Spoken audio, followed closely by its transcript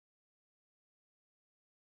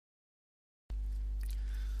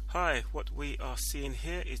Hi, what we are seeing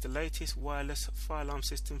here is the latest wireless fire alarm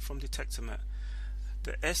system from Detectomat,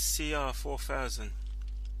 the SCR4000.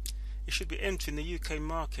 It should be entering the UK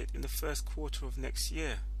market in the first quarter of next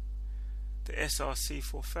year. The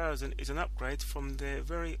SRC4000 is an upgrade from their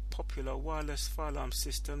very popular wireless fire alarm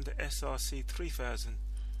system, the SRC3000.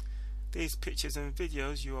 These pictures and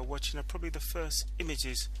videos you are watching are probably the first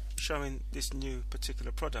images showing this new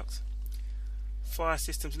particular product. Fire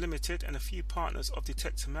Systems Limited and a few partners of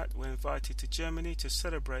Detectomat were invited to Germany to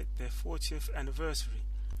celebrate their 40th anniversary.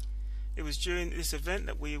 It was during this event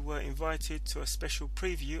that we were invited to a special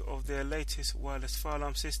preview of their latest wireless fire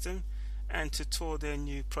alarm system and to tour their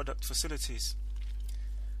new product facilities.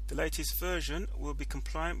 The latest version will be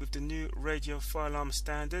compliant with the new radio fire alarm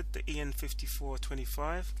standard, the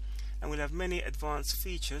EN5425, and will have many advanced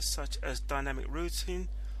features such as dynamic routing,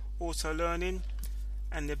 auto learning,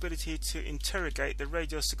 and the ability to interrogate the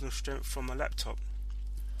radio signal strength from a laptop.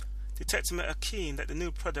 Detectomat are keen that the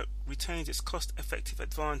new product retains its cost-effective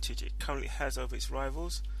advantage it currently has over its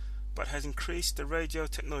rivals, but has increased the radio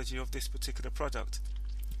technology of this particular product.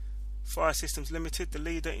 Fire Systems Limited, the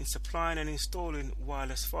leader in supplying and installing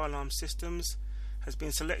wireless fire alarm systems, has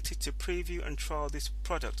been selected to preview and trial this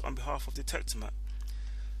product on behalf of Detectomat.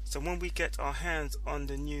 So when we get our hands on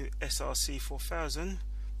the new SRC4000,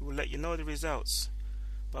 we will let you know the results.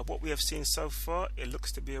 But what we have seen so far, it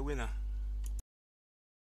looks to be a winner.